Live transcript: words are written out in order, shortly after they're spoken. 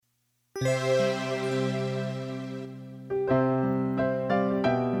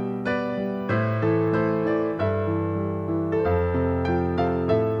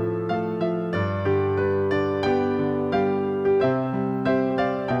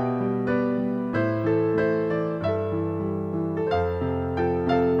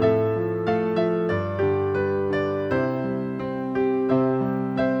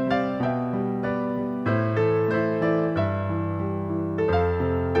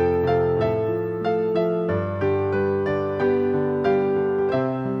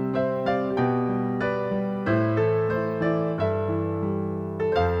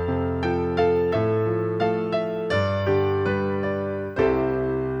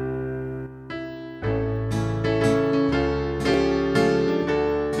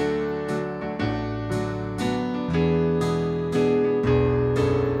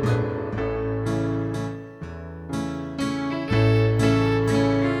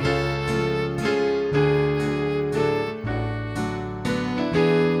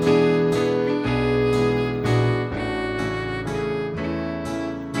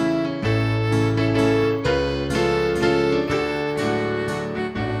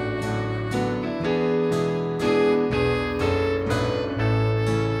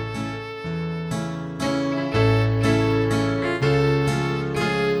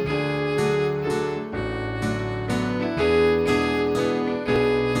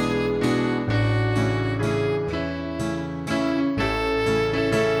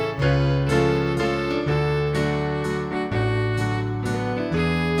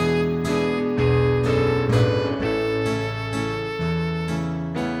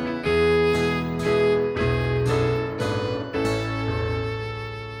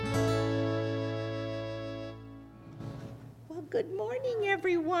Good morning,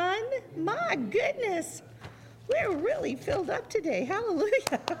 everyone. My goodness, we're really filled up today.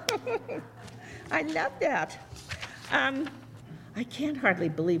 Hallelujah. I love that. I can't hardly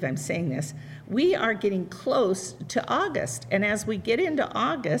believe I'm saying this. We are getting close to August, and as we get into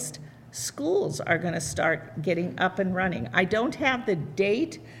August, schools are going to start getting up and running. I don't have the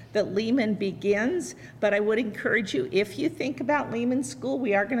date that Lehman begins, but I would encourage you, if you think about Lehman School,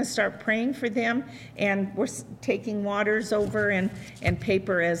 we are going to start praying for them, and we're taking waters over and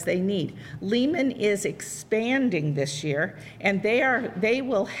paper as they need. Lehman is expanding this year, and they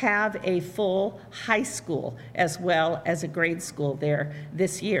will have a full high school as well as a grade school there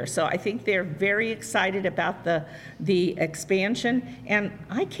this year. So I think they're very excited about the expansion, and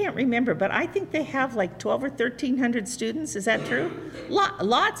I can't remember, but I think they have like 1,200 or 1,300 students. Is that true?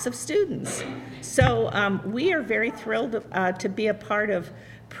 Lots of students. So we are very thrilled to be a part of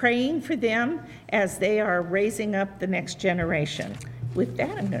praying for them as they are raising up the next generation. With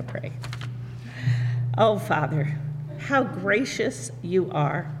that, I'm going to pray. Oh, Father, how gracious you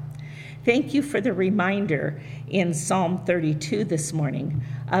are. Thank you for the reminder in Psalm 32 this morning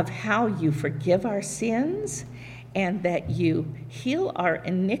of how you forgive our sins and that you heal our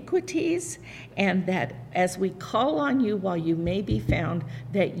iniquities, and that as we call on you while you may be found,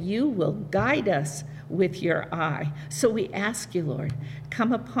 that you will guide us with your eye. So we ask you, Lord,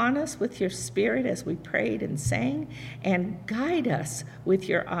 come upon us with your Spirit as we prayed and sang, and guide us with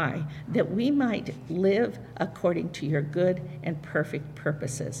your eye, that we might live according to your good and perfect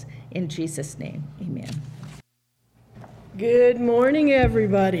purposes. In Jesus' name, amen. Good morning,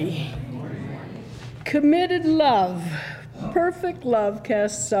 everybody. Committed love, perfect love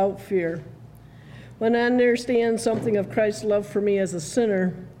casts out fear. When I understand something of Christ's love for me as a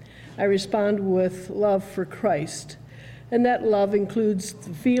sinner, I respond with love for Christ. And that love includes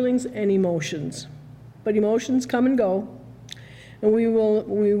the feelings and emotions. But emotions come and go, and we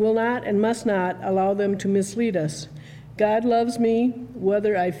will not and must not allow them to mislead us. God loves me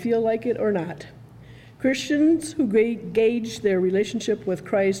whether I feel like it or not. Christians who gauge their relationship with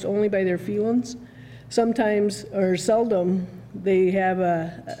Christ only by their feelings, sometimes or seldom they have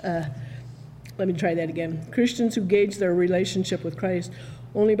let me try that again. Christians who gauge their relationship with Christ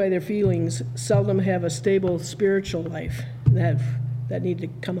only by their feelings seldom have a stable spiritual life. That need to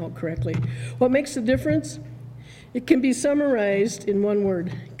come out correctly. What makes the difference? It can be summarized in one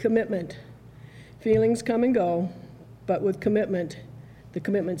word: commitment. Feelings come and go, but with commitment, the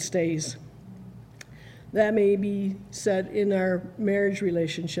commitment stays. That may be said in our marriage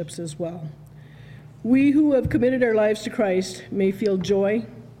relationships as well. We who have committed our lives to Christ may feel joy,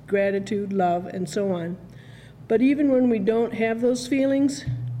 gratitude, love, and so on. But even when we don't have those feelings,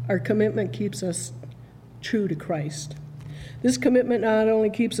 our commitment keeps us true to Christ. This commitment not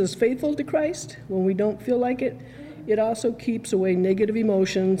only keeps us faithful to Christ when we don't feel like it, it also keeps away negative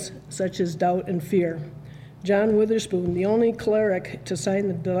emotions such as doubt and fear. John Witherspoon, the only cleric to sign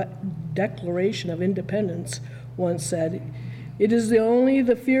the Declaration of Independence, once said, "It is only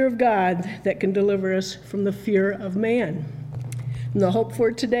the fear of God that can deliver us from the fear of man." And the hope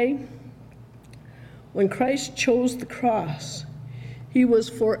for today? When Christ chose the cross, he was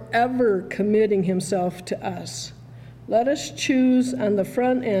forever committing himself to us. Let us choose on the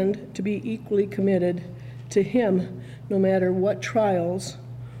front end to be equally committed to him, no matter what trials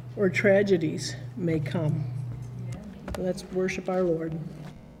or tragedies may come. Let's worship our Lord.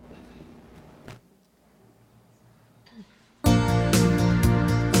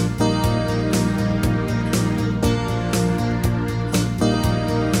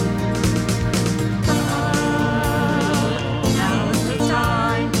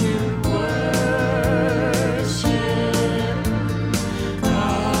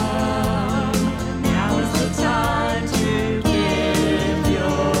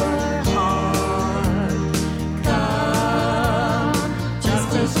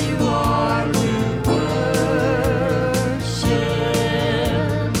 Just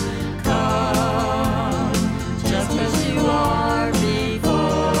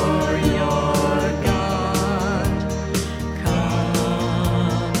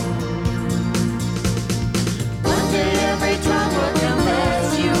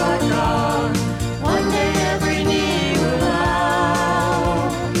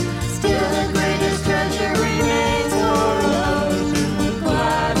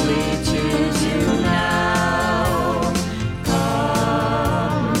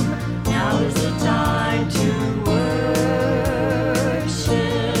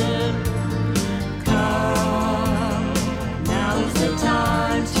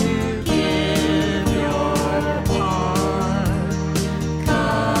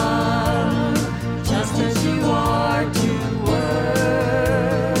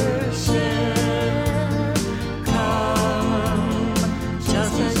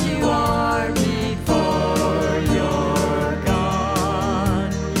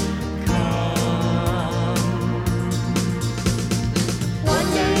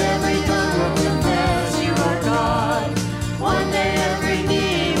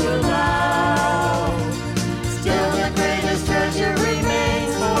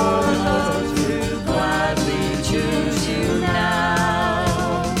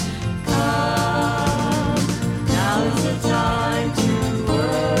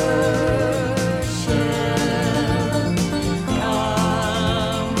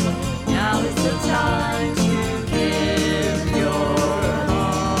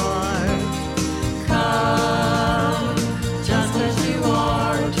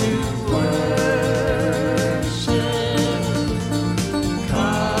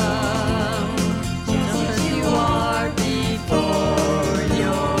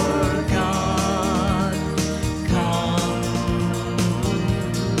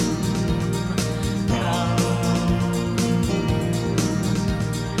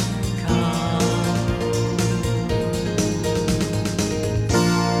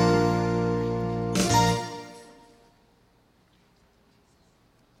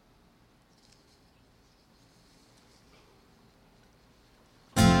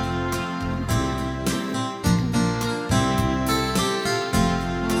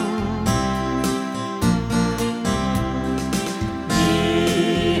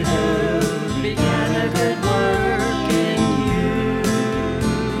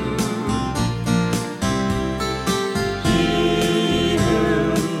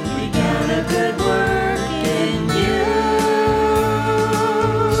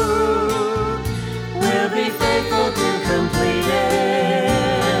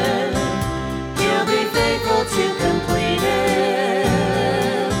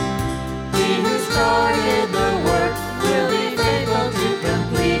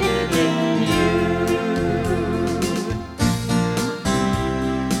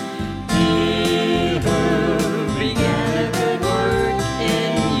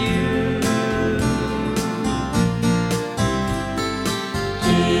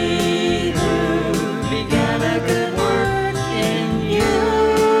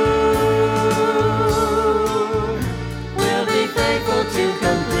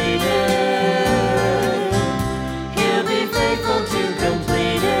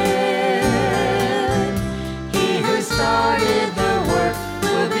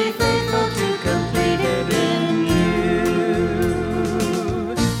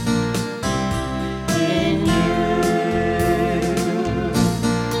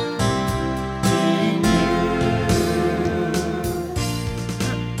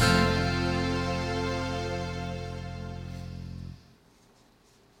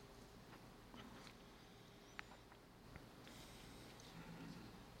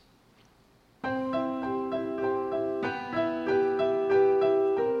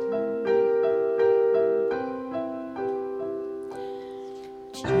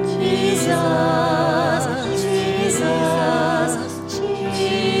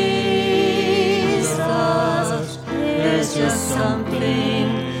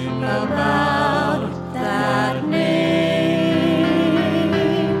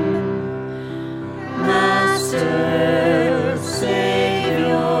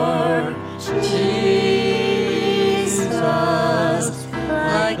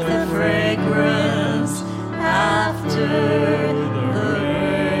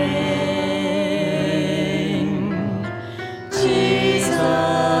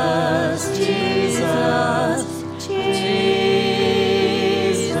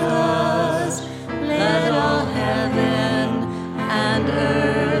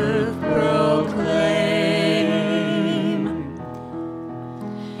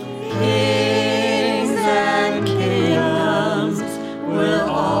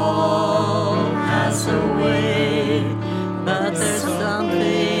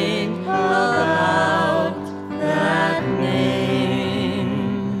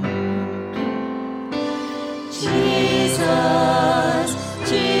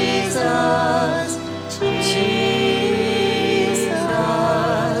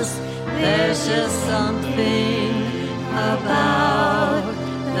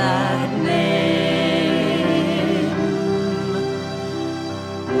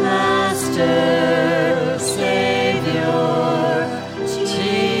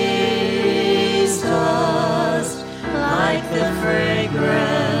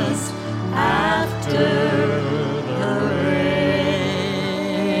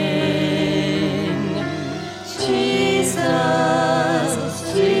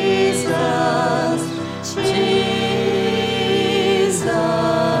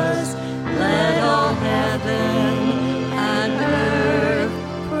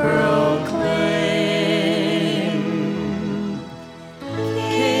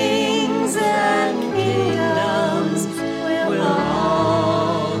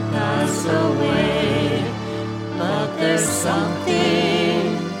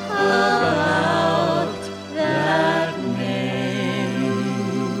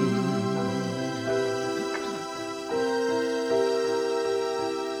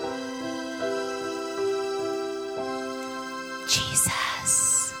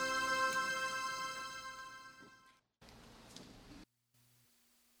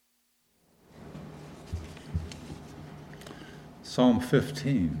Psalm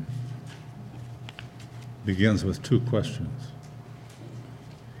 15 begins with two questions.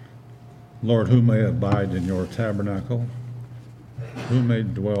 Lord, who may abide in your tabernacle? Who may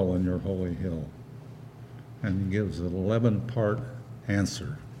dwell in your holy hill? And he gives an 11-part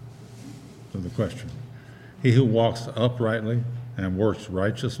answer to the question. He who walks uprightly and works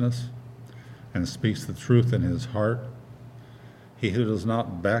righteousness and speaks the truth in his heart, he who does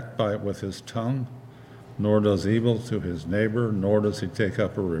not backbite with his tongue, nor does evil to his neighbor, nor does he take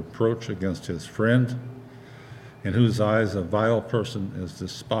up a reproach against his friend, in whose eyes a vile person is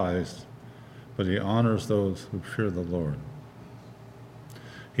despised, but he honors those who fear the Lord.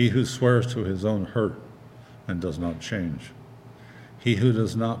 He who swears to his own hurt and does not change. He who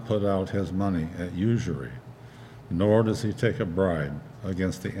does not put out his money at usury, nor does he take a bribe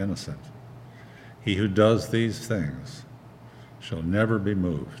against the innocent. He who does these things shall never be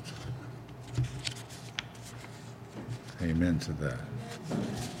moved. Amen to that.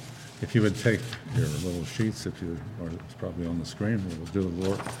 If you would take your little sheets, or it's probably on the screen,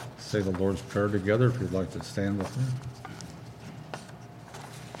 we'll say the Lord's Prayer together. If you'd like to stand with me.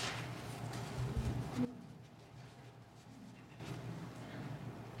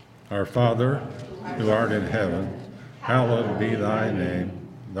 Our Father, who art in heaven, hallowed be thy name.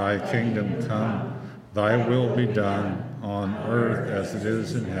 Thy kingdom come, thy will be done on earth as it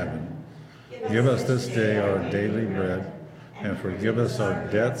is in heaven. Give us this day our daily bread, and forgive us our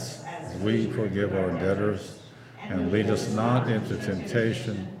debts as we forgive our debtors. And lead us not into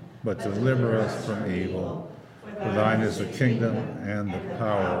temptation, but deliver us from evil. For thine is the kingdom, and the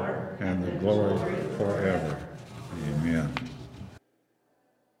power, and the glory forever. Amen.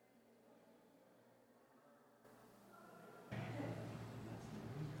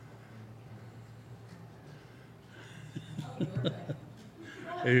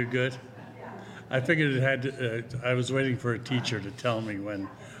 Are you good? I figured it had to, I was waiting for a teacher to tell me when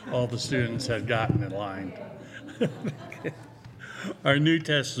all the students had gotten in line. Our New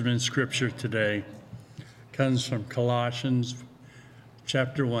Testament scripture today comes from Colossians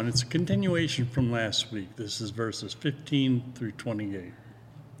chapter 1. It's a continuation from last week. This is verses 15 through 28.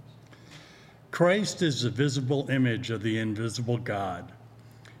 Christ is the visible image of the invisible God.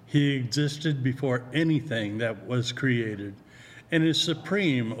 He existed before anything that was created and is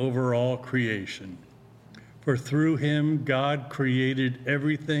supreme over all creation. For through him, God created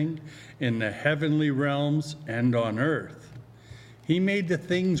everything in the heavenly realms and on earth. He made the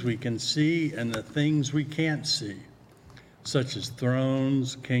things we can see and the things we can't see, such as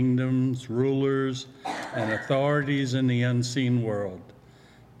thrones, kingdoms, rulers, and authorities in the unseen world.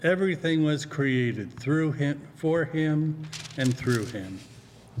 Everything was created through him, for him, and through him.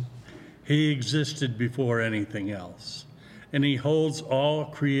 He existed before anything else, and he holds all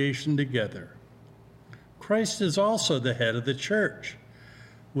creation together. Christ is also the head of the church,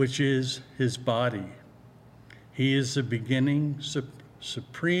 which is his body. He is the beginning,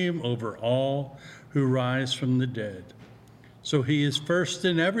 supreme over all who rise from the dead. So he is first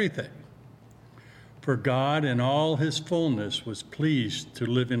in everything. For God in all his fullness was pleased to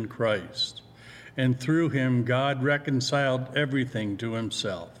live in Christ, and through him God reconciled everything to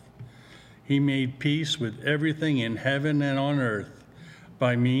himself. He made peace with everything in heaven and on earth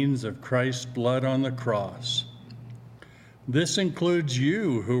by means of Christ's blood on the cross. This includes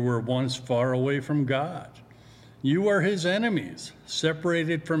you who were once far away from God. You are his enemies,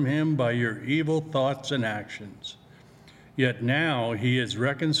 separated from him by your evil thoughts and actions. Yet now he has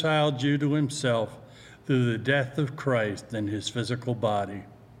reconciled you to himself through the death of Christ in his physical body.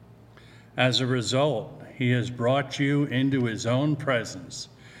 As a result, he has brought you into his own presence,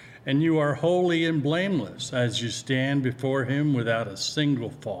 and you are holy and blameless as you stand before him without a single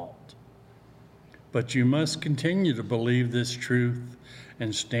fault. But you must continue to believe this truth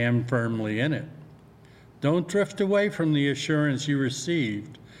and stand firmly in it. Don't drift away from the assurance you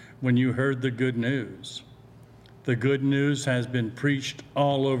received when you heard the good news. The good news has been preached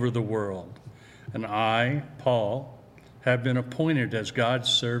all over the world, and I, Paul, have been appointed as God's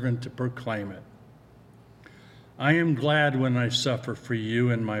servant to proclaim it. I am glad when I suffer for you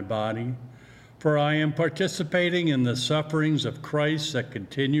in my body, for I am participating in the sufferings of Christ that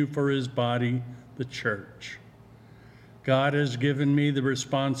continue for his body, the church. God has given me the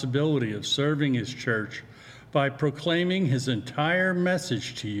responsibility of serving his church by proclaiming his entire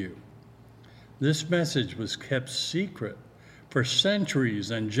message to you. This message was kept secret for centuries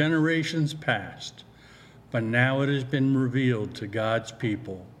and generations past, but now it has been revealed to God's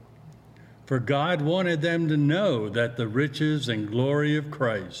people. For God wanted them to know that the riches and glory of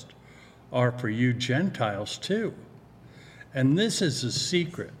Christ are for you Gentiles too. And this is the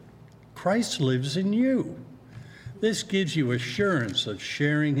secret. Christ lives in you. This gives you assurance of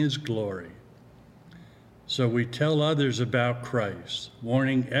sharing his glory. So we tell others about Christ,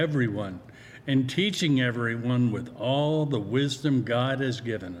 warning everyone and teaching everyone with all the wisdom God has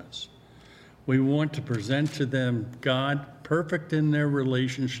given us. We want to present to them God perfect in their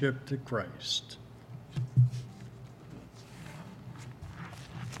relationship to Christ.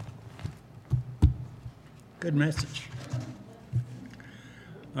 Good message.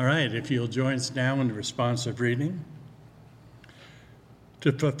 All right, if you'll join us now in the responsive reading.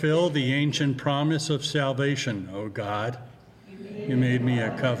 To fulfill the ancient promise of salvation, O God, you made me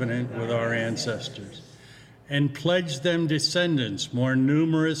a covenant with our ancestors and pledged them descendants more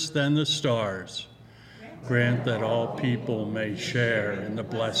numerous than the stars. Grant that all people may share in the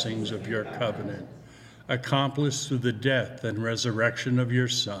blessings of your covenant, accomplished through the death and resurrection of your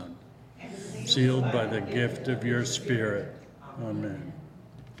Son, sealed by the gift of your Spirit. Amen.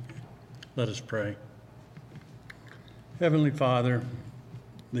 Let us pray. Heavenly Father,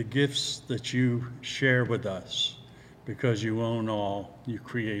 the gifts that you share with us, because you own all, you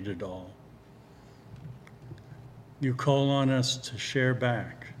created all. You call on us to share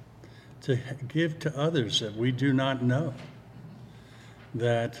back, to give to others that we do not know,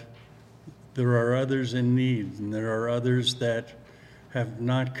 that there are others in need, and there are others that have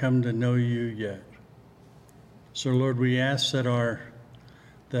not come to know you yet. So Lord, we ask that our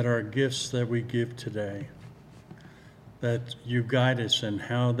gifts that we give today, that you guide us in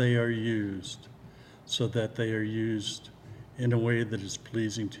how they are used, so that they are used in a way that is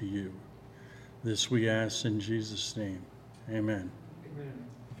pleasing to you. This we ask in Jesus' name. Amen. Amen.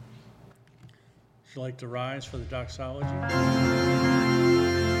 Would you like to rise for the doxology?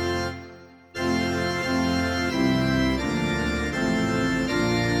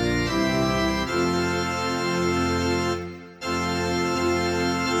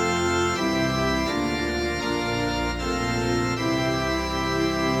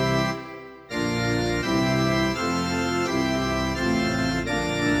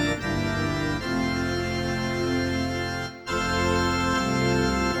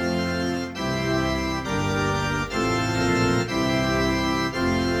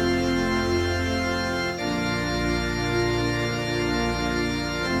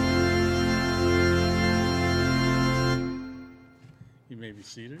 You may be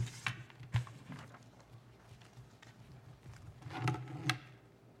seated.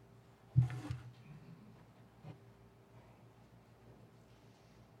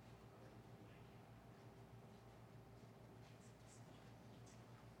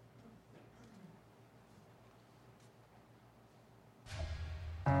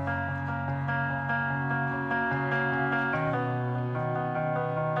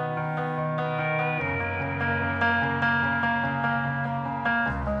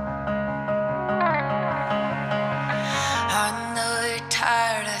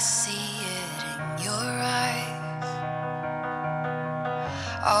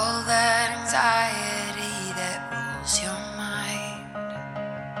 All that anxiety that rules your mind.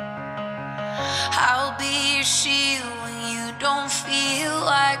 I'll be your shield when you don't feel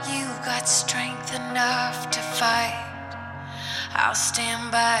like you've got strength enough to fight. I'll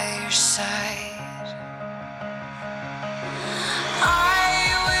stand by your side.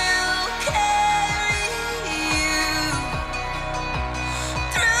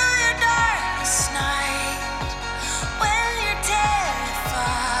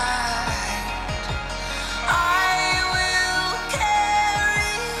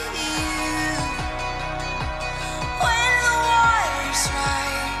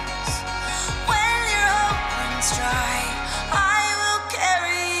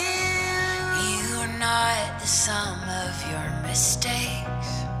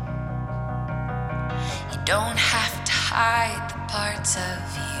 Don't have to hide the parts of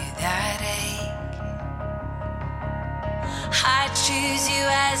you that ache. I choose you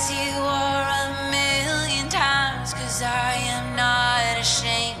as you are 1,000,000 times, 'cause I am not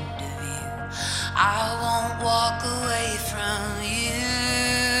ashamed of you. I won't walk away from you.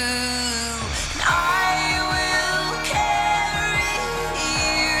 And I will carry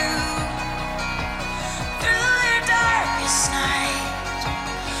you through your darkest night.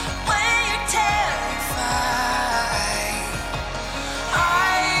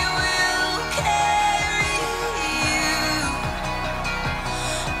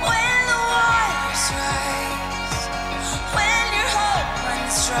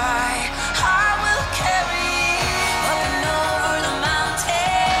 I will carry you up and over.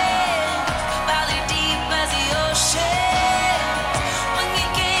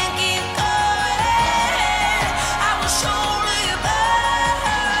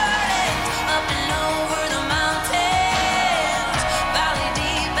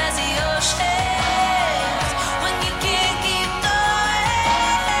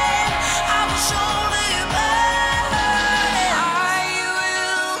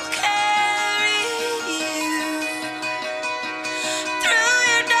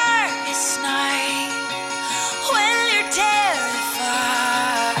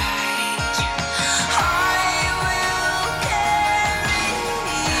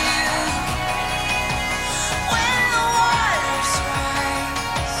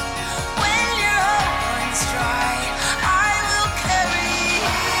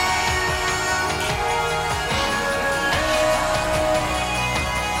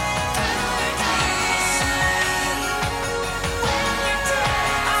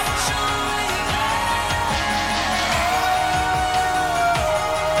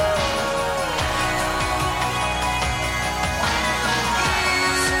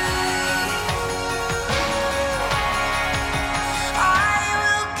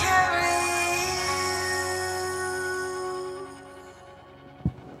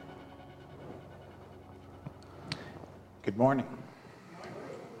 Good morning.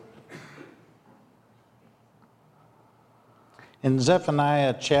 In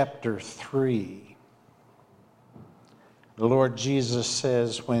Zephaniah chapter 3, the Lord Jesus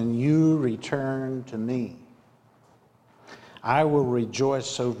says, when you return to me, I will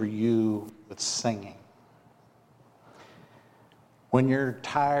rejoice over you with singing. When you're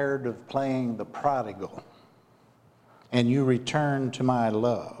tired of playing the prodigal and you return to my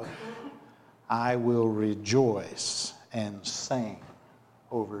love, I will rejoice and sing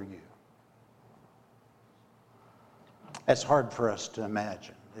over you. That's hard for us to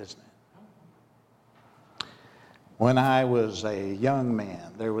imagine, isn't it? When I was a young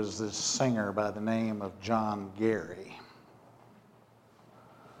man, there was this singer by the name of John Gary.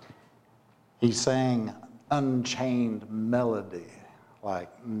 He sang unchained melody like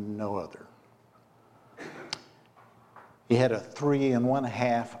no other. He had a 3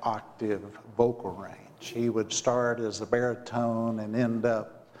 1/2 octave vocal range. He would start as a baritone and end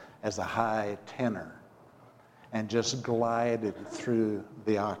up as a high tenor and just glided through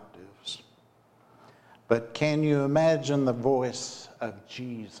the octaves. But can you imagine the voice of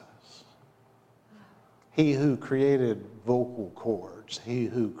Jesus? He who created vocal cords, he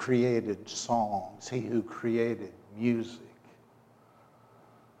who created songs, he who created music.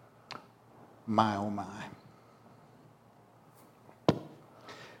 My, oh my.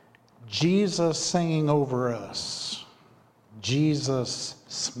 Jesus singing over us, Jesus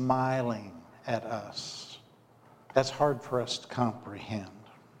smiling at us. That's hard for us to comprehend.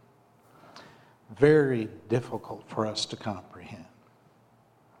 Very difficult for us to comprehend.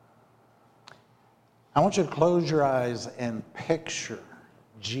 I want you to close your eyes and picture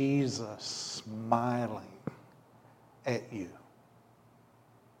Jesus smiling at you.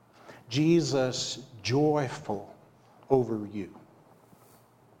 Jesus joyful over you.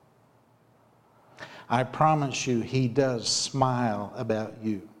 I promise you, he does smile about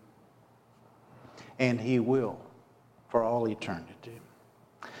you. And he will for all eternity.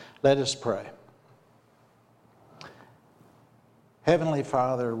 Let us pray. Heavenly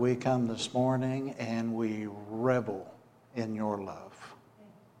Father, we come this morning and we revel in your love.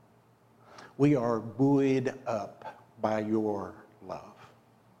 We are buoyed up by your love.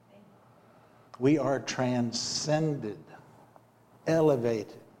 We are transcended,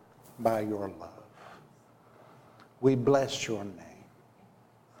 elevated by your love. We bless your name.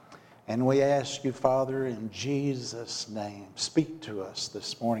 And we ask you, Father, in Jesus' name, speak to us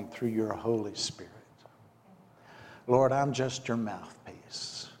this morning through your Holy Spirit. Lord, I'm just your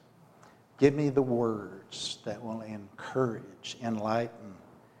mouthpiece. Give me the words that will encourage, enlighten,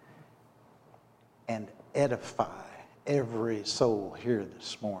 and edify every soul here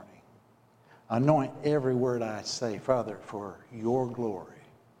this morning. Anoint every word I say, Father, for your glory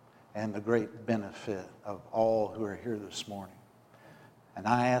and the great benefit of all who are here this morning. And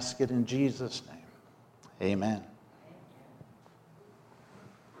I ask it in Jesus' name. Amen.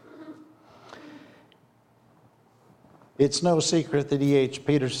 It's no secret that E.H.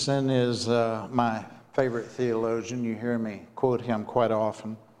 Peterson is my favorite theologian. You hear me quote him quite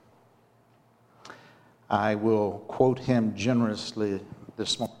often. I will quote him generously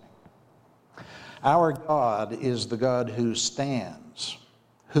this morning. Our God is the God who stands,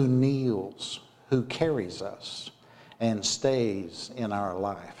 who kneels, who carries us, and stays in our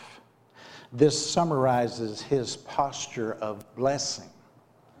life. This summarizes his posture of blessing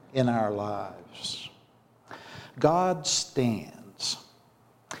in our lives. God stands.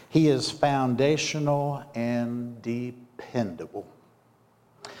 He is foundational and dependable.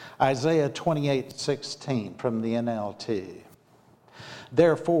 Isaiah 28:16 from the NLT.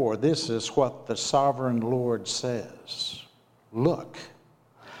 Therefore, this is what the sovereign Lord says. Look,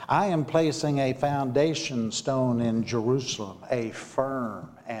 I am placing a foundation stone in Jerusalem, a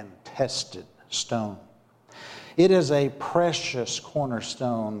firm and tested stone. It is a precious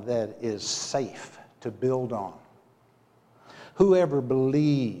cornerstone that is safe to build on. Whoever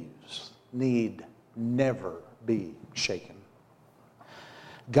believes need never be shaken.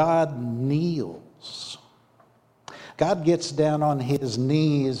 God kneels. God gets down on his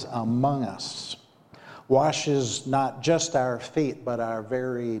knees among us, washes not just our feet, but our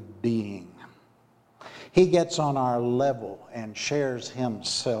very being. He gets on our level and shares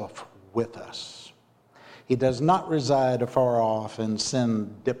himself with us. He does not reside afar off and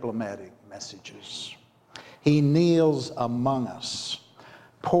send diplomatic messages. He kneels among us,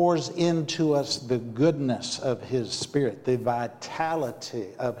 pours into us the goodness of his Spirit, the vitality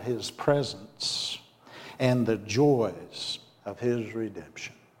of his presence, and the joys of his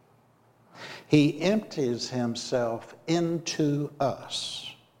redemption. He empties himself into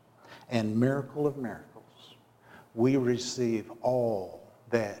us, and miracle of miracles, we receive all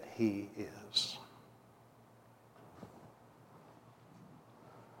that he is.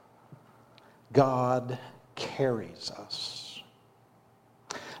 God carries us.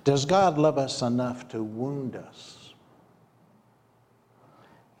 Does God love us enough to wound us?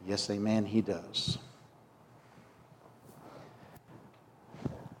 Yes, amen, he does.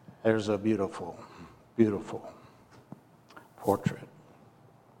 There's a beautiful, beautiful portrait.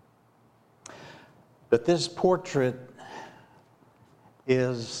 But this portrait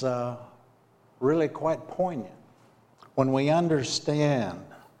is really quite poignant when we understand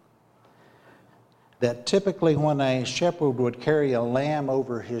that typically when a shepherd would carry a lamb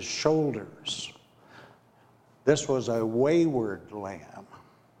over his shoulders, this was a wayward lamb.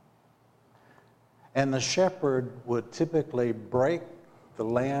 And the shepherd would typically break the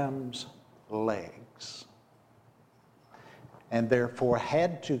lamb's legs and therefore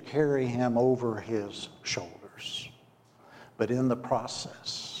had to carry him over his shoulders. But in the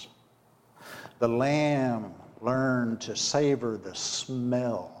process, the lamb learned to savor the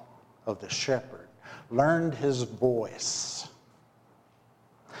smell of the shepherd, learned his voice,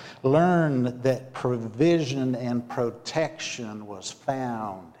 learned that provision and protection was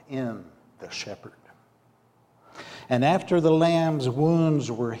found in the shepherd. And after the lamb's wounds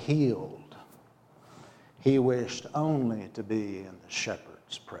were healed, he wished only to be in the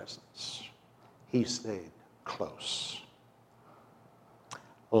shepherd's presence. He stayed close.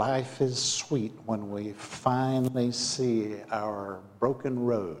 Life is sweet when we finally see our broken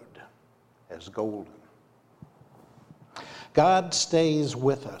road as golden. God stays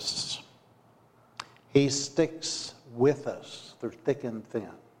with us. He sticks with us through thick and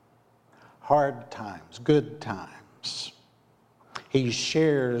thin, hard times, good times. He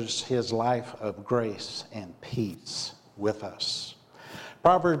shares his life of grace and peace with us.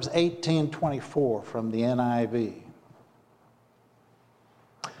 Proverbs 18:24 from the NIV.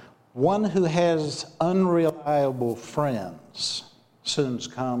 One who has unreliable friends soon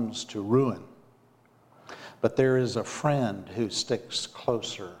comes to ruin, but there is a friend who sticks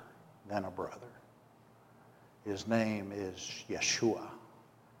closer than a brother. His name is Yeshua,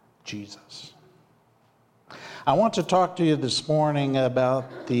 Jesus. I want to talk to you this morning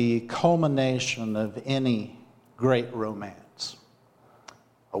about the culmination of any great romance,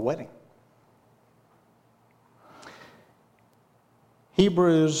 a wedding.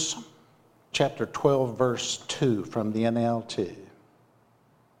 Hebrews chapter 12, verse 2 from the NLT.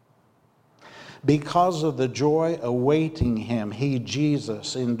 Because of the joy awaiting him, he,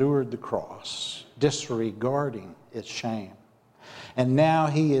 Jesus, endured the cross, disregarding its shame. And now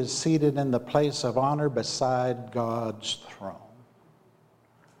he is seated in the place of honor beside God's throne.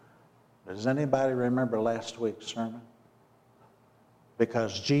 Does anybody remember last week's sermon?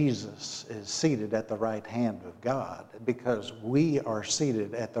 Because Jesus is seated at the right hand of God, because we are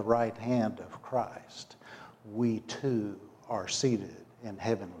seated at the right hand of Christ, we too are seated in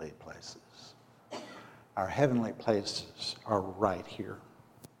heavenly places. Our heavenly places are right here.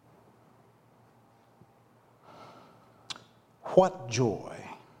 What joy!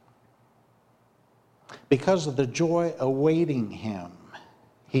 Because of the joy awaiting him,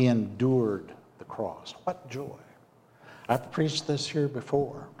 he endured the cross. What joy! I've preached this here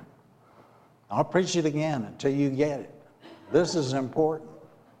before. I'll preach it again until you get it. This is important.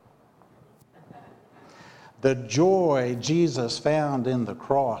 The joy Jesus found in the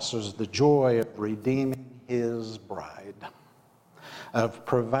cross is the joy of redeeming his bride, of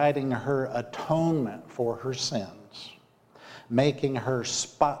providing her atonement for her sins, making her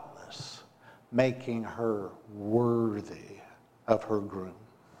spotless, making her worthy of her groom.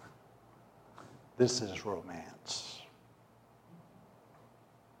 This is romance.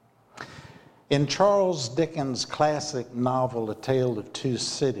 In Charles Dickens' classic novel, A Tale of Two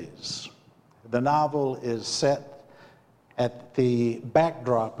Cities, the novel is set at the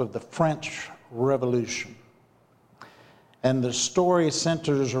backdrop of the French Revolution. And the story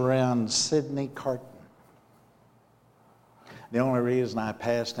centers around Sidney Carton. The only reason I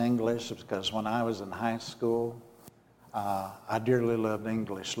passed English is because when I was in high school, I dearly loved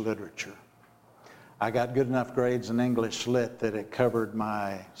English literature. I got good enough grades in English Lit that it covered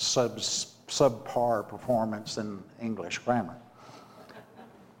my subpar performance in English grammar.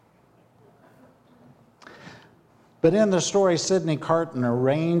 But in the story, Sidney Carton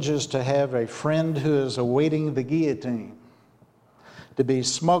arranges to have a friend who is awaiting the guillotine to be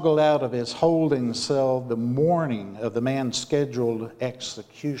smuggled out of his holding cell the morning of the man's scheduled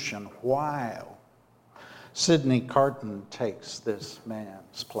execution, while Sidney Carton takes this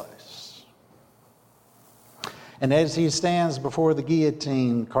man's place. And as he stands before the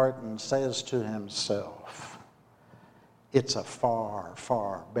guillotine, Carton says to himself, it's a far,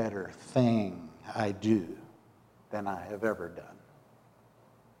 far better thing I do than I have ever done.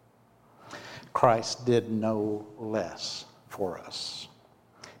 Christ did no less for us.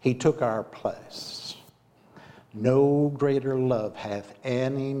 He took our place. No greater love hath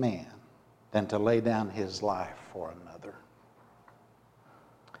any man than to lay down his life for another.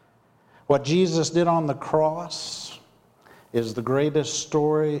 What Jesus did on the cross is the greatest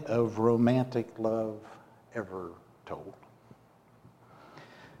story of romantic love ever told.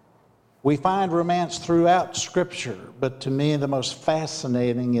 We find romance throughout Scripture, but to me the most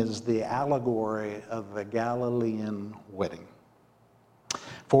fascinating is the allegory of the Galilean wedding.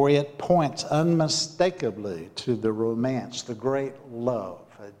 For it points unmistakably to the romance, the great love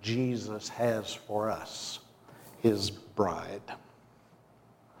that Jesus has for us, his bride.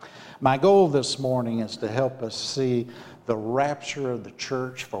 My goal this morning is to help us see the rapture of the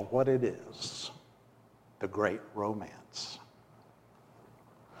church for what it is, the great romance.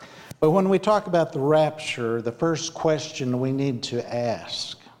 But when we talk about the rapture, the first question we need to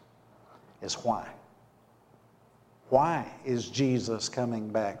ask is why? Why is Jesus coming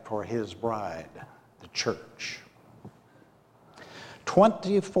back for his bride, the church?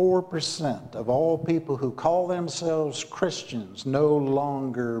 24% of all people who call themselves Christians no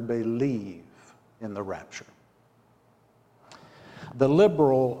longer believe in the rapture. The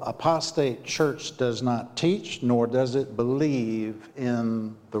liberal apostate church does not teach, nor does it believe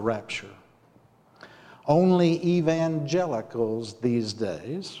in the rapture. Only evangelicals these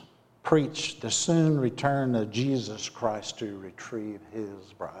days preach the soon return of Jesus Christ to retrieve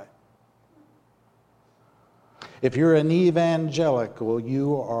his bride. If you're an evangelical,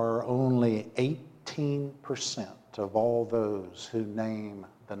 you are only 18% of all those who name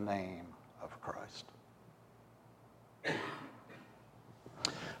the name of Christ.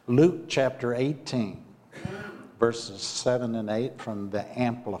 Luke chapter 18, verses 7 and 8 from the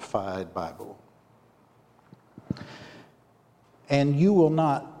Amplified Bible. And you will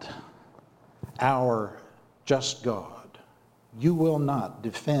not, our just God, you will not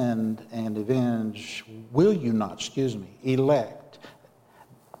defend and avenge,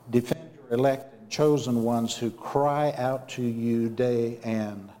 defend your elect and chosen ones who cry out to you day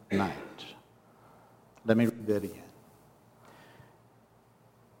and night. Let me read that again.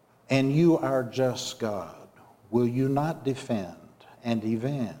 And you, our just God, will you not defend and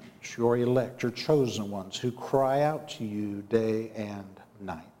avenge your elect, your chosen ones who cry out to you day and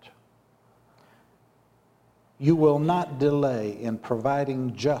night? You will not delay in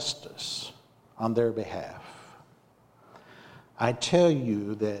providing justice on their behalf. I tell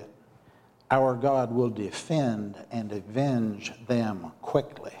you that our God will defend and avenge them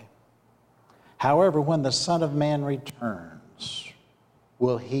quickly. However, when the Son of Man returns,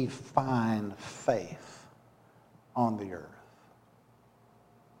 will he find faith on the earth?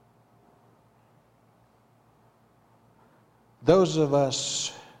 Those of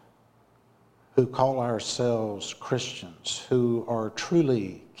us who call ourselves Christians, who are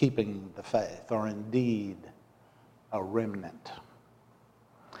truly keeping the faith, are indeed a remnant.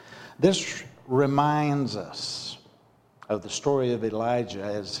 This reminds us of the story of Elijah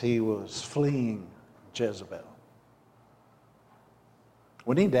as he was fleeing Jezebel.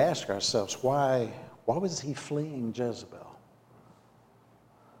 We need to ask ourselves, why was he fleeing Jezebel?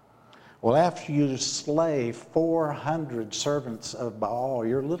 Well, after you slay 400 servants of Baal,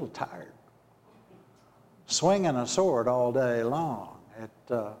 you're a little tired. Swinging a sword all day long,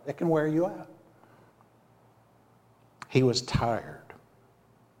 it can wear you out. He was tired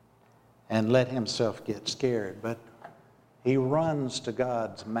and let himself get scared, but he runs to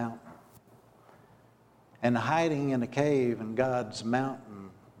God's mountain. And hiding in a cave in God's mountain,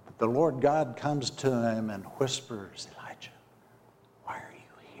 the Lord God comes to him and whispers, Elijah, why are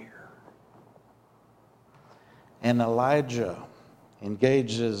you here? And Elijah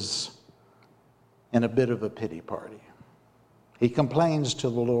engages in a bit of a pity party. He complains to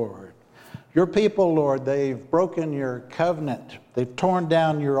the Lord, your people, Lord, they've broken your covenant. They've torn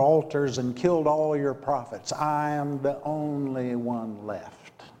down your altars and killed all your prophets. I am the only one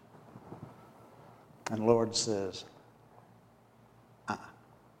left. And the Lord says,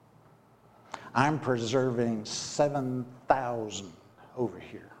 I'm preserving 7,000 over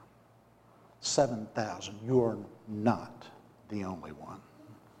here. 7,000. You are not the only one.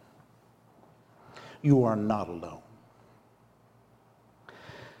 You are not alone.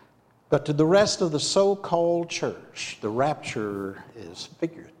 But to the rest of the so-called church, the rapture is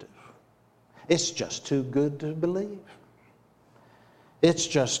figurative. It's just too good to believe. It's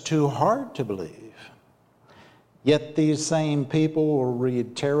just too hard to believe. Yet these same people will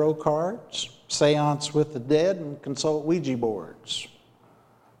read tarot cards, seance with the dead, and consult Ouija boards.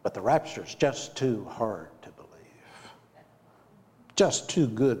 But the rapture is just too hard to believe. Just too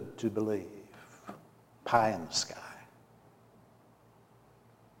good to believe. Pie in the sky.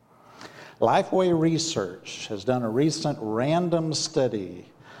 Lifeway Research has done a recent random study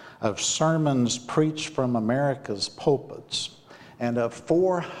of sermons preached from America's pulpits, and of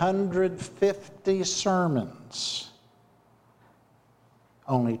 450 sermons,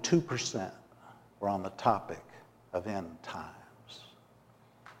 only 2% were on the topic of end times.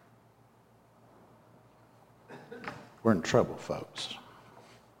 We're in trouble, folks.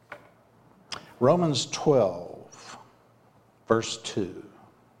 Romans 12, verse 2.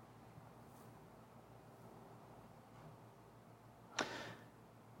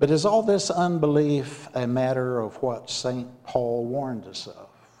 But is all this unbelief a matter of what St. Paul warned us of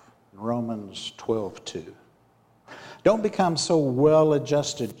in Romans 12:2? Don't become so well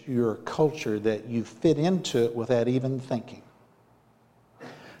adjusted to your culture that you fit into it without even thinking.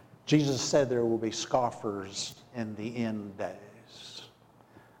 Jesus said there will be scoffers in the end days.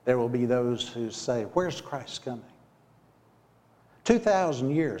 There will be those who say, where's Christ coming?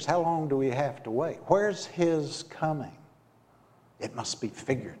 2,000 years, how long do we have to wait? Where's his coming? It must be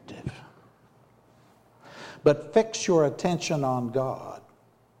figurative. But fix your attention on God.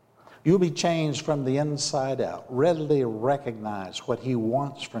 You'll be changed from the inside out. Readily recognize what he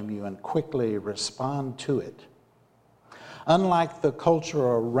wants from you and quickly respond to it. Unlike the culture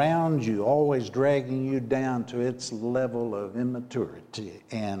around you, always dragging you down to its level of immaturity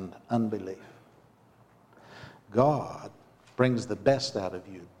and unbelief. God brings the best out of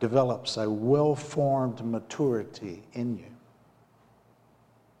you, develops a well-formed maturity in you.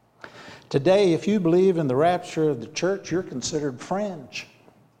 Today, if you believe in the rapture of the church, you're considered fringe.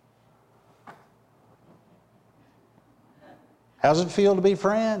 How's it feel to be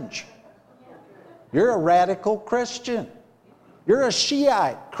fringe? You're a radical Christian. You're a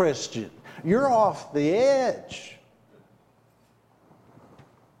Shiite Christian. You're off the edge.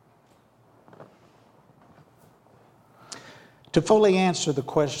 To fully answer the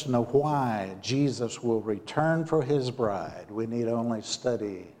question of why Jesus will return for his bride, we need only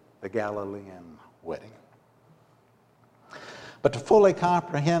study the Galilean wedding. But to fully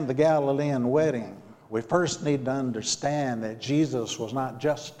comprehend the Galilean wedding, we first need to understand that Jesus was not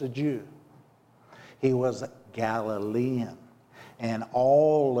just a Jew. He was Galilean, and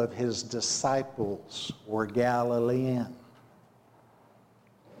all of his disciples were Galilean.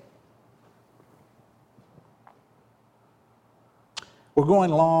 We're going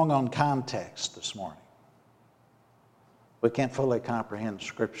long on context this morning. We can't fully comprehend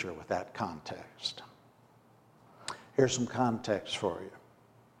Scripture without context. Here's some context for you.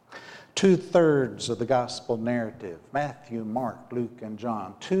 2/3 of the gospel narrative, Matthew, Mark, Luke, and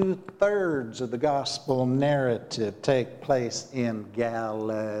John, 2/3 of the gospel narrative take place in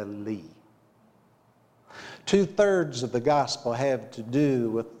Galilee. 2/3 of the gospel have to do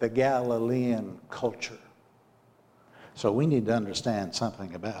with the Galilean culture. So we need to understand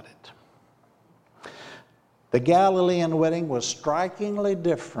something about it. The Galilean wedding was strikingly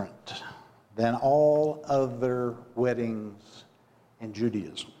different than all other weddings in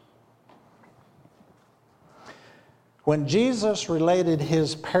Judaism. When Jesus related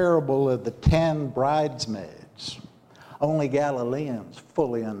his parable of the 10 bridesmaids, only Galileans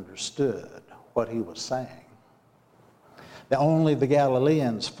fully understood what he was saying. Only the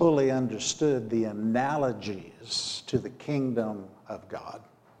Galileans fully understood the analogies to the kingdom of God.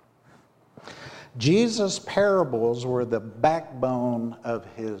 Jesus' parables were the backbone of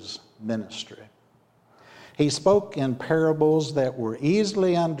his ministry. He spoke in parables that were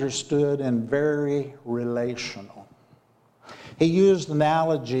easily understood and very relational. He used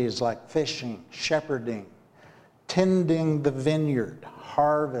analogies like fishing, shepherding, tending the vineyard,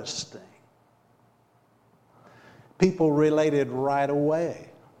 harvesting. People related right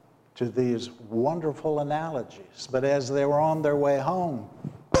away to these wonderful analogies. But as they were on their way home,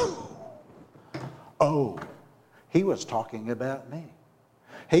 oh, he was talking about me.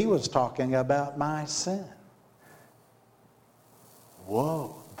 He was talking about my sin.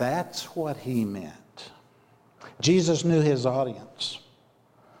 Whoa, that's what he meant. Jesus knew his audience,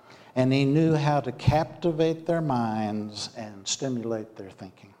 and he knew how to captivate their minds and stimulate their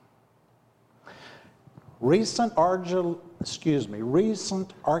thinking. Recent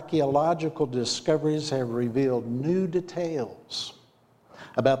archaeological discoveries have revealed new details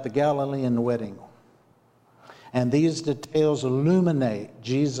about the Galilean wedding. And these details illuminate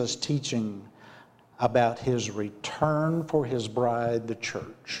Jesus' teaching about his return for his bride, the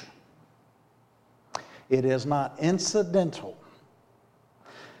church. It is not incidental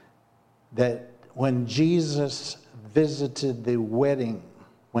that when Jesus visited the wedding,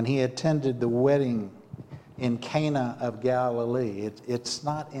 when he attended the wedding in Cana of Galilee, it's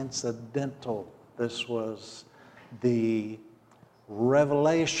not incidental. This was the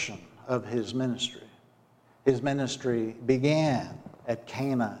revelation of his ministry. His ministry began at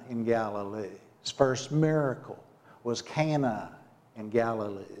Cana in Galilee. His first miracle was Cana in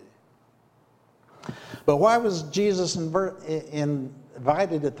Galilee. But why was Jesus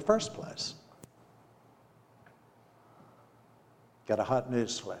invited at the first place? Got a hot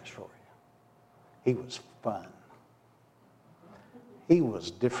news flash for you. He was fun. He was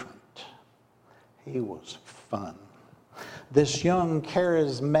different. He was fun. This young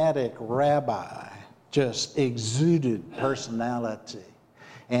charismatic rabbi just exuded personality,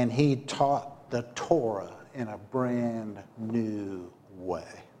 and he taught the Torah in a brand new way.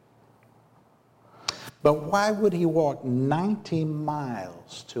 But why would he walk 90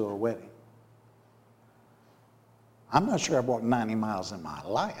 miles to a wedding? I'm not sure I've walked 90 miles in my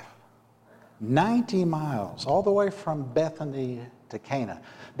life. 90 miles, all the way from Bethany to Cana.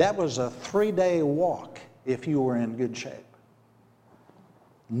 That was a 3-day walk if you were in good shape.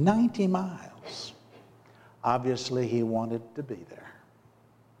 90 miles. Obviously, he wanted to be there.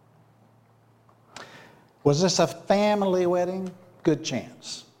 Was this a family wedding? Good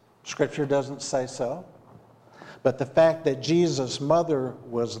chance. Scripture doesn't say so. But the fact that Jesus' mother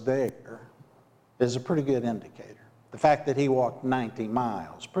was there is a pretty good indicator. The fact that he walked 90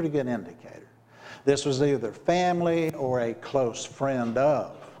 miles, pretty good indicator. This was either family or a close friend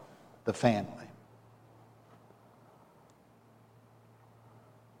of the family.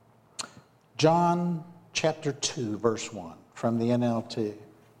 John chapter 2, verse 1 from the NLT.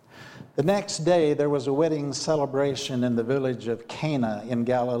 The next day there was a wedding celebration in the village of Cana in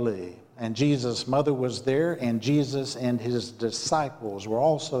Galilee, and Jesus' mother was there, and Jesus and his disciples were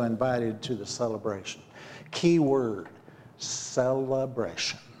also invited to the celebration. Key word,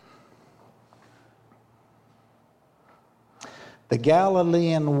 celebration. The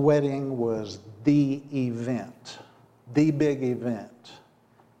Galilean wedding was the event, the big event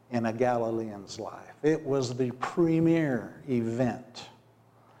in a Galilean's life. It was the premier event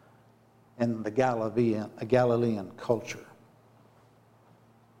in the Galilean culture.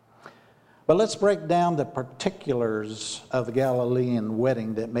 But let's break down the particulars of the Galilean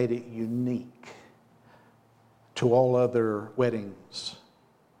wedding that made it unique to all other weddings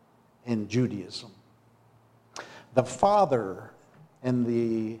in Judaism. The father in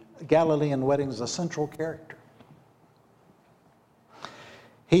the Galilean wedding is a central character.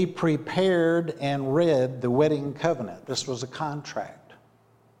 He prepared and read the wedding covenant. This was a contract.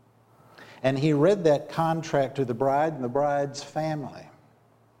 And he read that contract to the bride and the bride's family.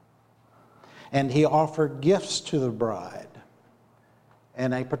 And he offered gifts to the bride,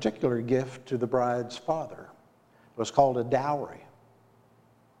 and a particular gift to the bride's father. It was called a dowry.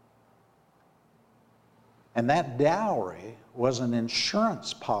 And that dowry was an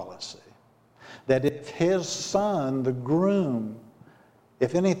insurance policy that if his son, the groom,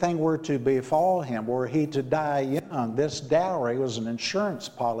 if anything were to befall him, were he to die young, this dowry was an insurance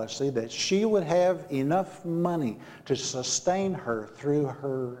policy that she would have enough money to sustain her through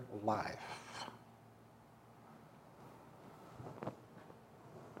her life.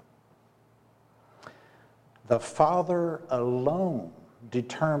 The father alone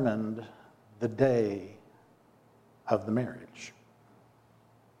determined the day of the marriage.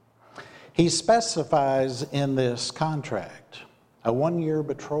 He specifies in this contract a 1-year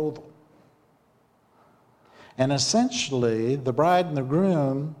betrothal. And essentially, the bride and the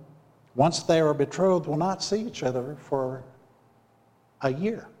groom, once they are betrothed, will not see each other for a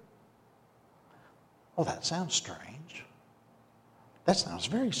year. Well, that sounds strange. That sounds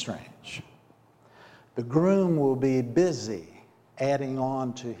very strange. The groom will be busy adding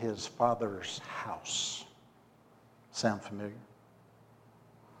on to his father's house. Sound familiar?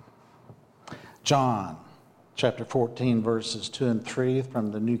 John chapter 14, verses 2 and 3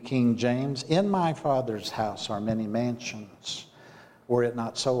 from the New King James. In my Father's house are many mansions. Were it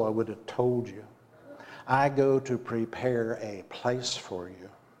not so, I would have told you. I go to prepare a place for you.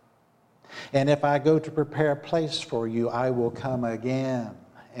 And if I go to prepare a place for you, I will come again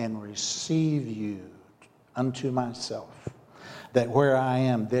and receive you unto myself, that where I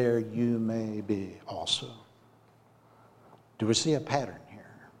am, there you may be also. Do we see a pattern here?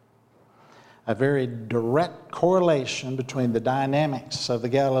 A very direct correlation between the dynamics of the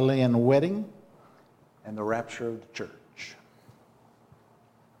Galilean wedding and the rapture of the church.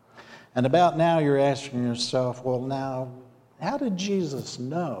 And about now you're asking yourself, well, now, how did Jesus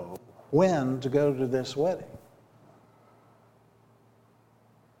know when to go to this wedding?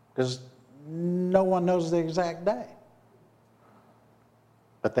 Because No one knows the exact day,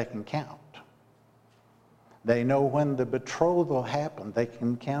 but they can count. They know when the betrothal happened. They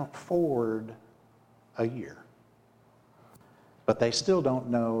can count forward a year. But they still don't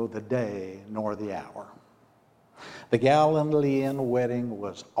know the day nor the hour. The Galilean wedding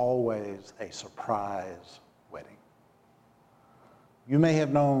was always a surprise wedding. You may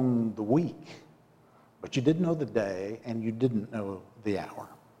have known the week, but you didn't know the day and you didn't know the hour.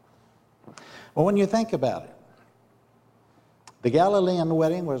 Well, when you think about it, the Galilean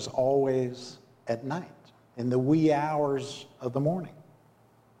wedding was always at night, in the wee hours of the morning.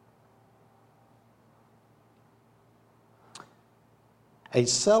 A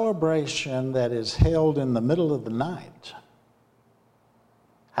celebration that is held in the middle of the night,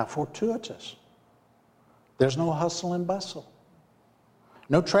 how fortuitous. There's no hustle and bustle,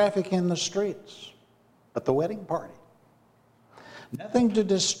 no traffic in the streets, but the wedding party. Nothing to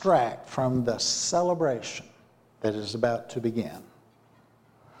distract from the celebration that is about to begin.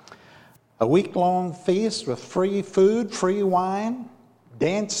 A week-long feast with free food, free wine,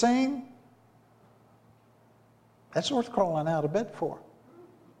 dancing. That's worth crawling out of bed for.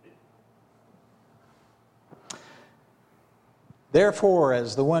 Therefore,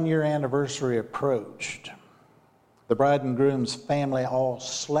 as the one-year anniversary approached, the bride and groom's family all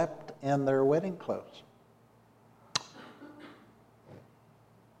slept in their wedding clothes.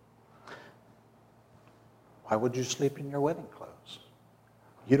 Why would you sleep in your wedding clothes?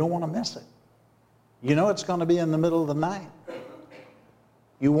 You don't want to miss it. You know it's going to be in the middle of the night.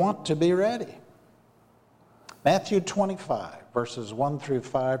 You want to be ready. Matthew 25, verses 1 through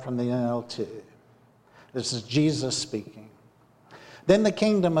 5 from the NLT. This is Jesus speaking. Then the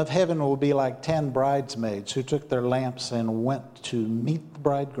kingdom of heaven will be like 10 bridesmaids who took their lamps and went to meet the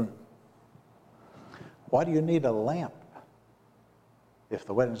bridegroom. Why do you need a lamp if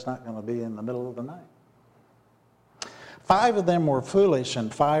the wedding's not going to be in the middle of the night? 5 of them were foolish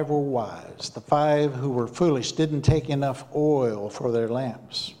and 5 were wise. The 5 who were foolish didn't take enough oil for their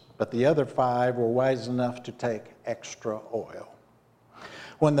lamps, but the other 5 were wise enough to take extra oil.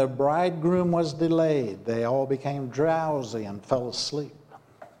 When the bridegroom was delayed, they all became drowsy and fell asleep.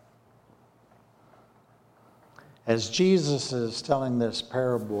 As Jesus is telling this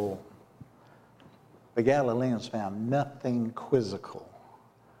parable, the Galileans found nothing quizzical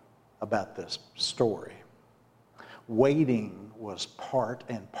about this story. Waiting was part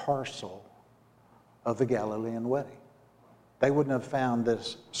and parcel of the Galilean wedding. They wouldn't have found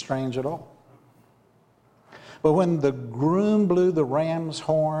this strange at all. But when the groom blew the ram's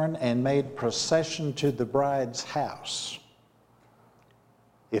horn and made procession to the bride's house,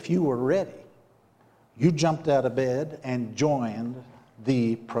 if you were ready, you jumped out of bed and joined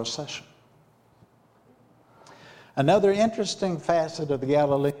the procession. Another interesting facet of the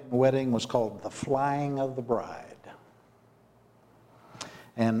Galilean wedding was called the flying of the bride.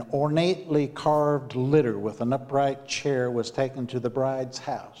 An ornately carved litter with an upright chair was taken to the bride's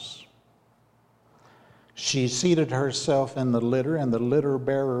house. She seated herself in the litter, and the litter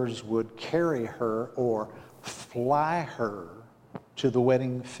bearers would carry her or fly her to the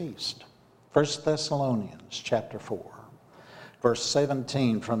wedding feast. 1 Thessalonians chapter 4, verse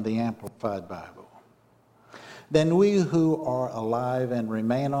 17 from the Amplified Bible. Then we who are alive and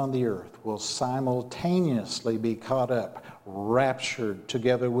remain on the earth will simultaneously be caught up, raptured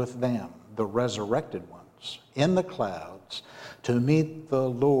together with them, the resurrected ones, in the clouds, to meet the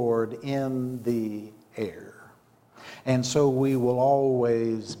Lord in the air. And so we will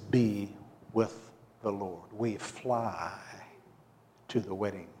always be with the Lord. We fly to the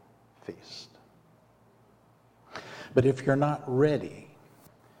wedding feast. But if you're not ready,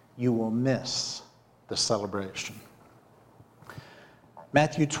 you will miss the celebration.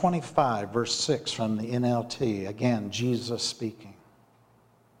 Matthew 25, verse 6 from the NLT. Again, Jesus speaking.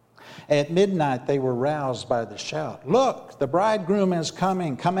 At midnight they were roused by the shout, "Look, the bridegroom is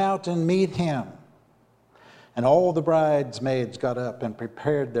coming. Come out and meet him." And all the bridesmaids got up and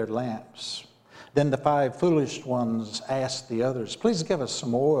prepared their lamps. Then the 5 foolish ones asked the others, "Please give us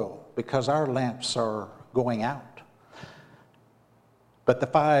some oil, because our lamps are going out." But the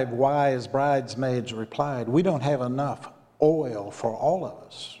 5 wise bridesmaids replied, "We don't have enough oil for all of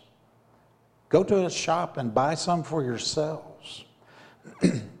us. Go to a shop and buy some for yourselves."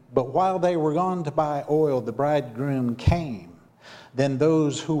 But while they were gone to buy oil, the bridegroom came. Then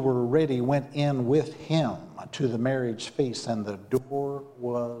those who were ready went in with him to the marriage feast, and the door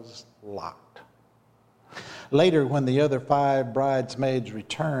was locked. Later, when the other 5 bridesmaids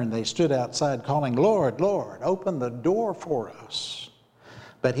returned, they stood outside calling, "Lord, Lord, open the door for us."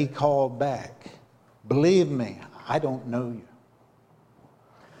 But he called back, "Believe me, I don't know you."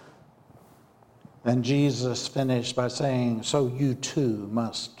 Then Jesus finished by saying, so you too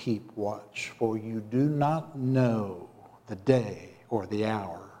must keep watch, for you do not know the day or the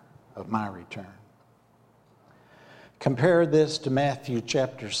hour of my return. Compare this to Matthew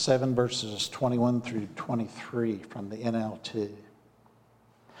chapter 7, verses 21 through 23 from the NLT.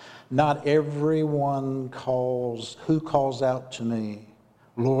 Not everyone who calls out to me,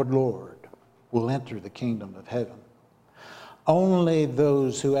 Lord, Lord, will enter the kingdom of heaven. Only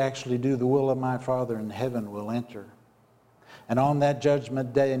those who actually do the will of my Father in heaven will enter. And on that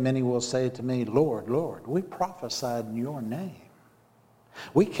judgment day, many will say to me, Lord, Lord, we prophesied in your name.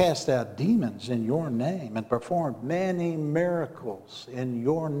 We cast out demons in your name and performed many miracles in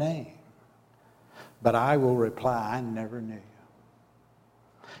your name. But I will reply, I never knew you.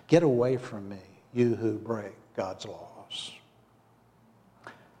 Get away from me, you who break God's laws.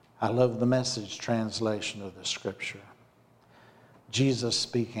 I love the Message translation of the scripture. Jesus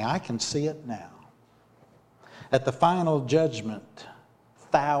speaking, I can see it now. At the final judgment,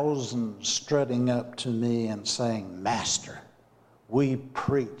 thousands strutting up to me and saying, Master, we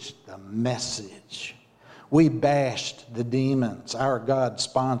preached the message. We bashed the demons. Our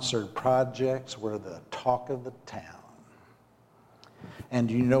God-sponsored projects were the talk of the town. And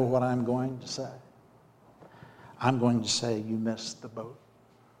do you know what I'm going to say? I'm going to say, you missed the boat.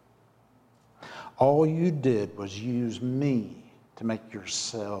 All you did was use me to make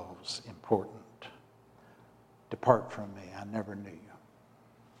yourselves important. Depart from me, I never knew you.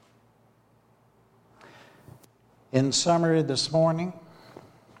 In summary this morning,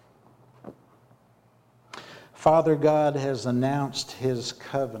 Father God has announced his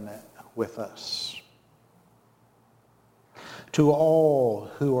covenant with us. To all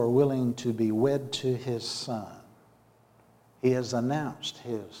who are willing to be wed to his Son, he has announced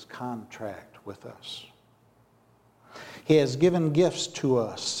his contract with us. He has given gifts to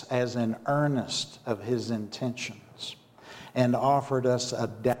us as an earnest of his intentions and offered us a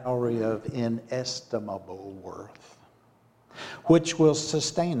dowry of inestimable worth, which will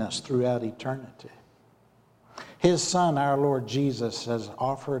sustain us throughout eternity. His Son, our Lord Jesus, has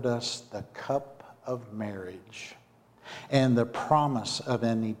offered us the cup of marriage and the promise of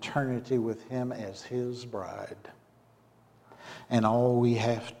an eternity with him as his bride. And all we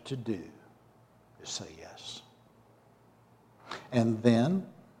have to do is say yes. And then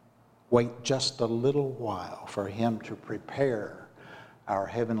wait just a little while for him to prepare our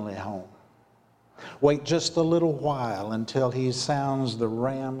heavenly home. Wait just a little while until he sounds the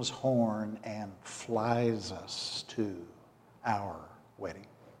ram's horn and flies us to our wedding.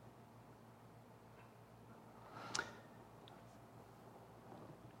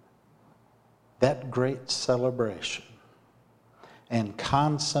 That great celebration and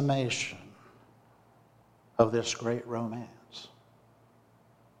consummation of this great romance.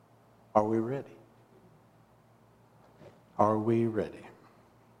 Are we ready? Are we ready?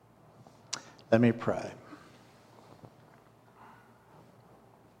 Let me pray.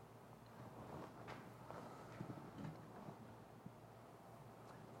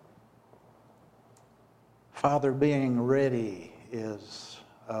 Father, being ready is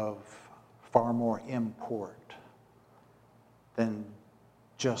of far more import than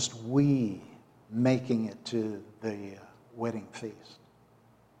just we making it to the wedding feast.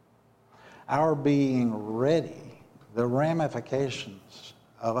 Our being ready, the ramifications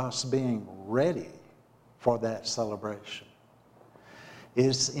of us being ready for that celebration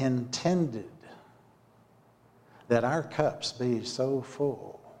is intended that our cups be so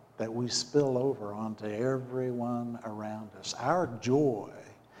full that we spill over onto everyone around us. Our joy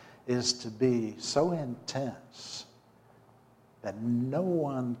is to be so intense that no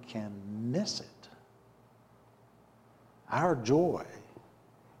one can miss it. Our joy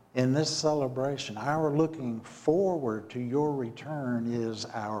in this celebration, our looking forward to your return, is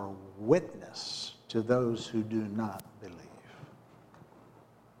our witness to those who do not believe.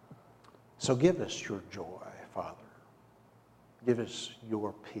 So give us your joy, Father. Give us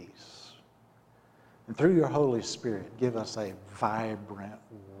your peace. And through your Holy Spirit, give us a vibrant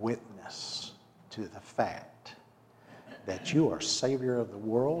witness to the fact that you are Savior of the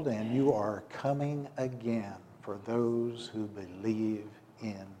world and you are coming again for those who believe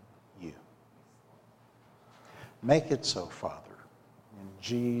in you. Make it so, Father, in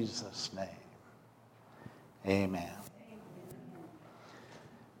Jesus' name. Amen.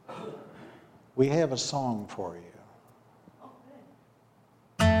 We have a song for you.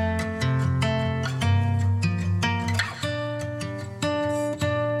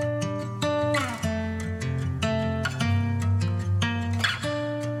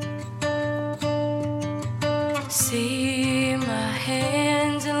 See my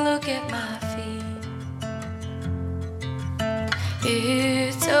hands and look at my feet.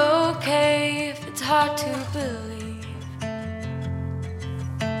 It's okay if it's hard to believe.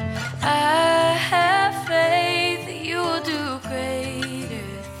 I have faith that you will do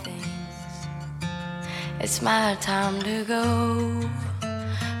greater things. It's my time to go,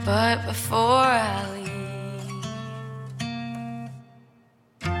 but before I leave,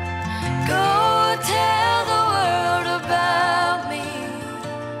 go tell the world about me.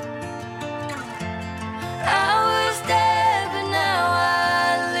 I was dead, but now I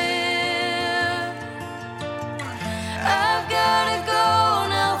live. I've gotta go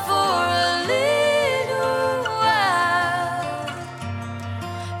now for a little while,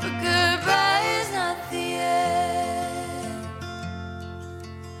 but goodbye is not the end.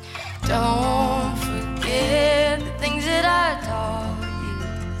 Don't forget the things that I taught you.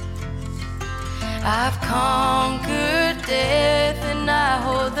 I've conquered death and I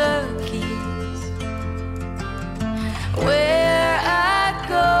hold the keys. Where I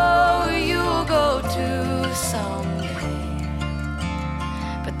go, you'll go to someday.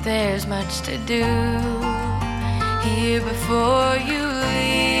 But there's much to do here before you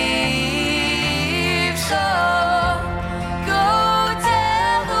leave. So go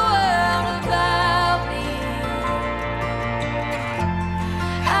tell the world about me.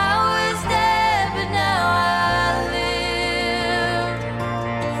 I was dead, but now I live.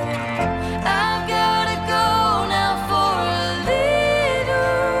 I've gotta go now for a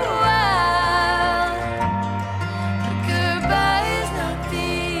little while, but goodbye is not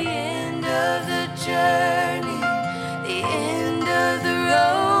the end of the journey, the end of the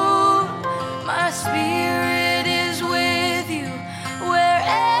road. My spirit is with you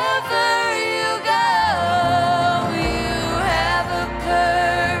wherever you go. You have a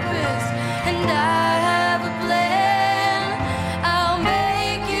purpose and I have a plan. I'll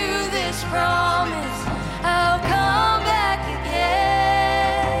make you this promise, I'll come back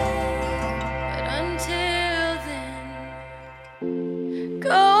again. But until then,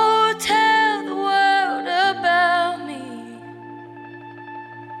 go tell the world about me.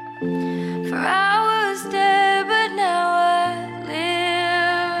 For I was dead, but now I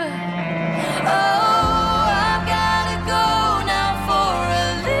live. Oh, I've gotta go now for a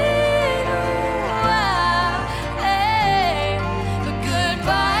little while. Hey, but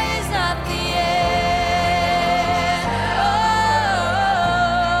goodbye is not the end. Oh,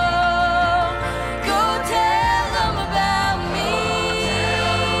 go tell them about me.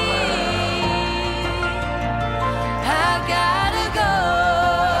 I've gotta go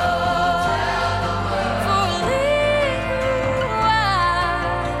for a little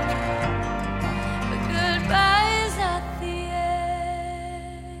while, but goodbye is not the end.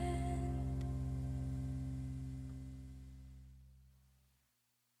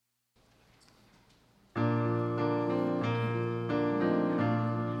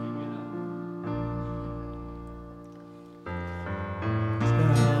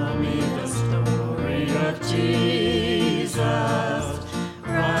 Tell me the story of Jesus.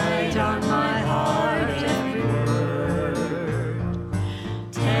 Write on my heart every word.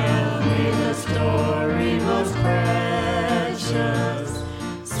 Tell me the story most precious,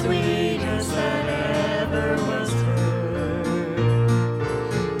 sweetest that ever was heard.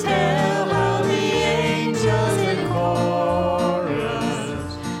 Tell how the angels in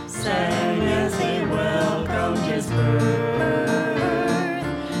chorus sang as they welcomed his birth.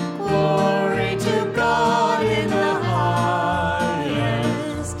 Glory to God in the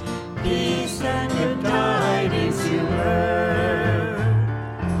highest, peace and good tidings to earth.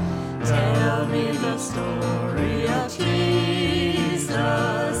 Tell me the story of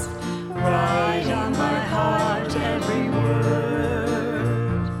Jesus. Write on my heart every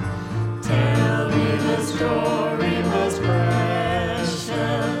word. Tell me the story most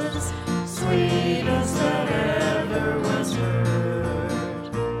precious, sweetest that ever was heard.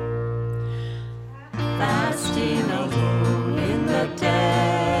 Fasting alone in the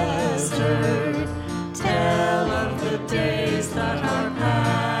desert, tell of the days that are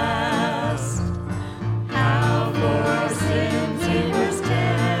past. How for our sins he was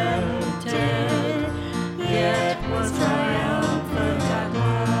tempted, yet was triumphant at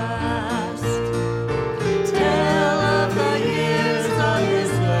last. Tell of the years of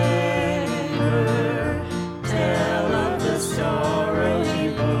his labor, tell of the sorrow he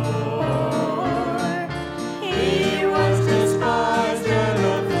bore. He was despised and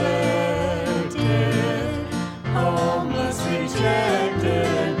afflicted, homeless, rejected,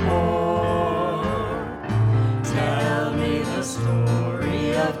 and poor. Tell me the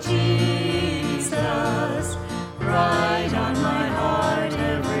story of Jesus. Write on my heart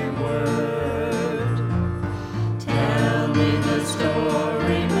every word. Tell me the story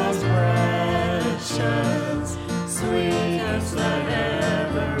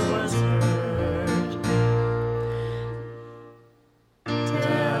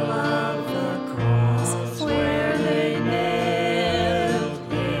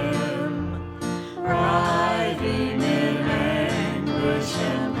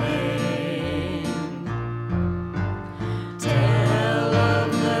champagne. Tell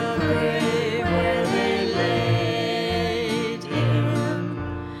of the grave where they laid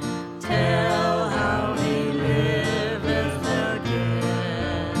him. Tell how he liveth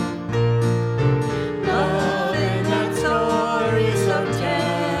again. Love in that story so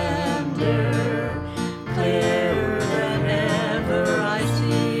tender, clearer than ever I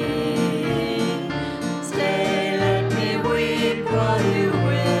see. Stay, let me weep while you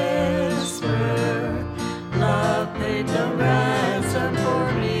whisper, love paid the ransom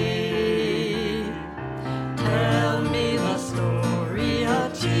for me. Tell me the story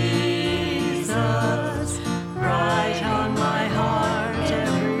of Jesus, write on my heart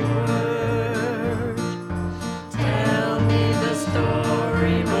every word. Tell me the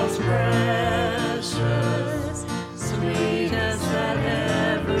story most precious, sweetest that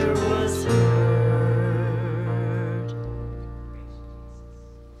ever was heard.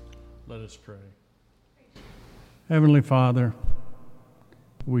 Let us pray. Heavenly Father,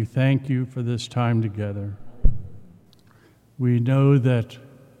 we thank you for this time together. We know that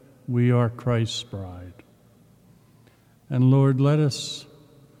we are Christ's bride. And Lord, let us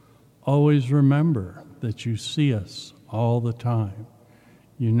always remember that you see us all the time.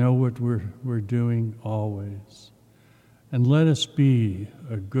 You know what we're doing always. And let us be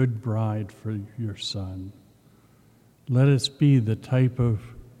a good bride for your Son. Let us be the type of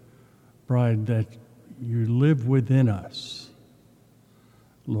bride that you live within us,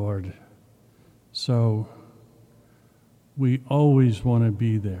 Lord. So we always want to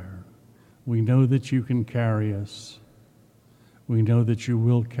be there. We know that you can carry us. We know that you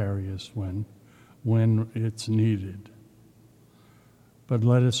will carry us when it's needed. But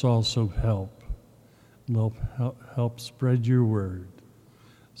let us also help spread your word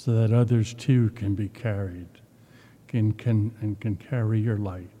so that others too can be carried, can carry your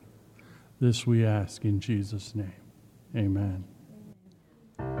light. This we ask in Jesus' name. Amen.